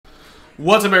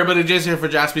What's up, everybody? Jason here for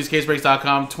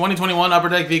JaspysCaseBreaks.com. 2021 Upper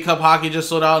Deck V-Cup Hockey just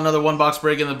sold out. Another one-box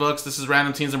break in the books. This is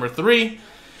random teams number 3.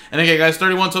 And again, guys,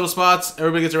 31 total spots.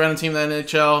 Everybody gets a random team in the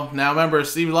NHL. Now, remember,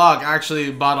 Steve Locke actually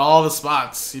bought all the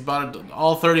spots. He bought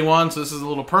all 31, so this is a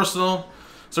little personal.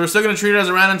 So we're still going to treat it as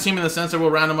a random team in the sense that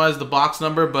we'll randomize the box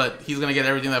number, but he's going to get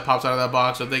everything that pops out of that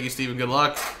box. So thank you, Steve, and good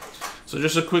luck. So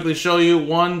just to quickly show you,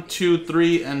 1, 2,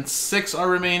 3, and 6 are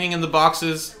remaining in the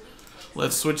boxes.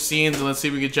 Let's switch scenes and let's see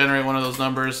if we can generate one of those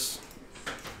numbers.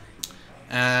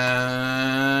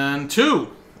 And 2.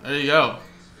 There you go.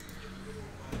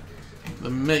 The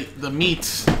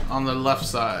meat on the left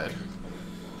side.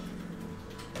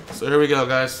 So here we go,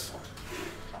 guys.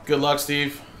 Good luck,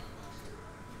 Steve.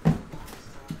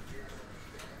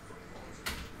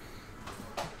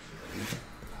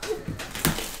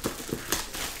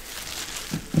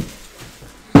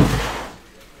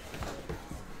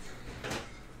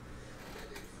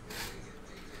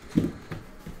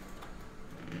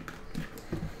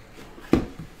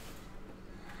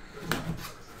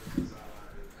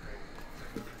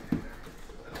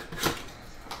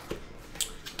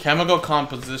 Chemical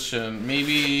composition,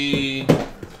 maybe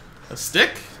a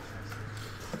stick?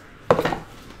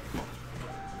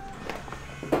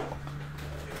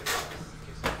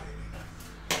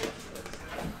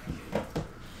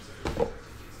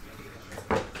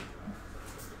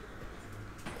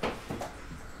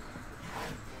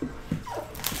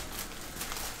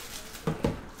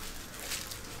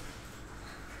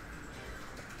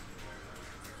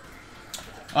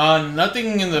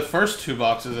 Nothing in the first 2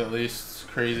 boxes, at least.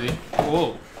 Crazy.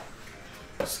 Whoa.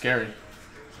 Scary.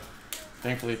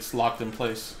 Thankfully, it's locked in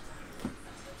place.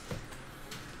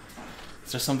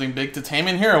 Is there something big to tame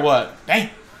in here or what? Dang!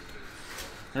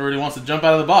 Everybody wants to jump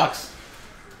out of the box.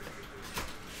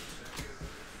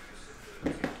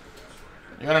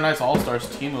 You got a nice All-Stars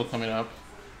team coming up.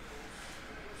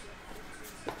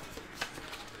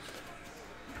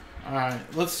 Alright,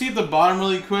 let's see the bottom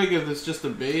really quick, if it's just a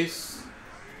base.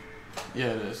 Yeah,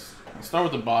 it is. Let's start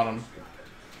with the bottom.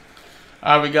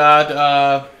 We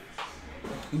got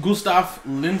Gustav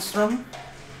Lindstrom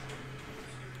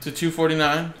to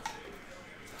 249.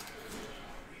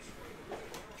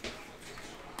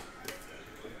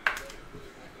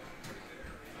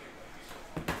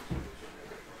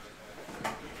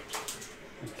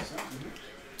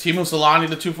 Timo Solani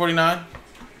to 249.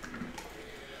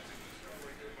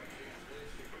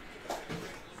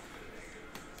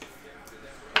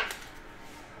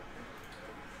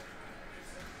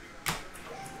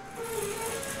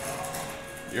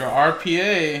 Your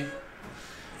RPA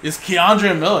is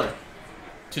Keandre Miller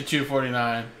to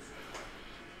 249.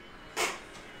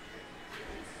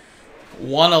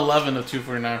 111 to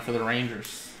 249 for the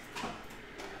Rangers.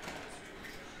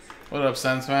 What up,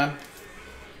 Sense Man?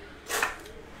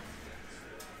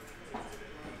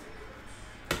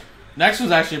 Next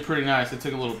one's actually pretty nice. I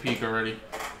took a little peek already.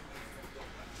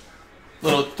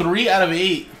 Little 3 out of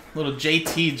 8. Little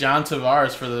JT John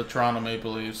Tavares for the Toronto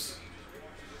Maple Leafs.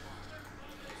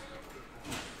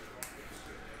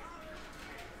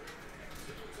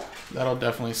 That'll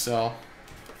definitely sell.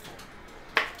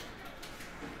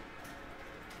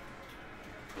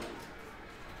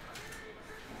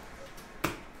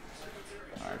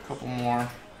 Alright, a couple more.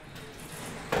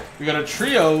 We got a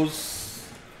trios.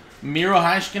 Miro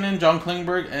Heiskanen, John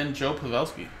Klingberg, and Joe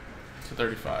Pavelski to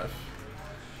 35.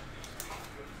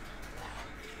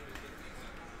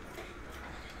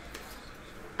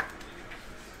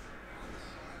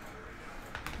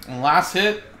 And last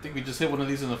hit, I think we just hit one of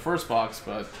these in the first box,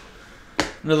 but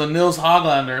another Nils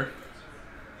Hoglander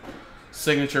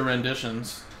signature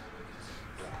renditions.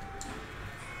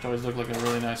 Which always look like a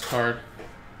really nice card.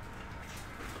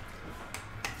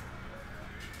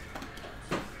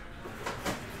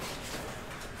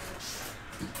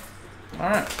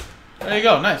 Alright. There you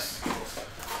go. Nice.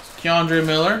 Keandre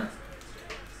Miller.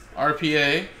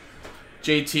 RPA.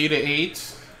 JT to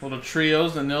 8. Little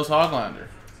trios and Nils Hoglander.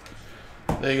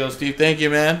 There you go, Steve. Thank you,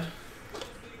 man.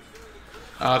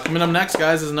 Coming up next,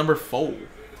 guys, is number 4.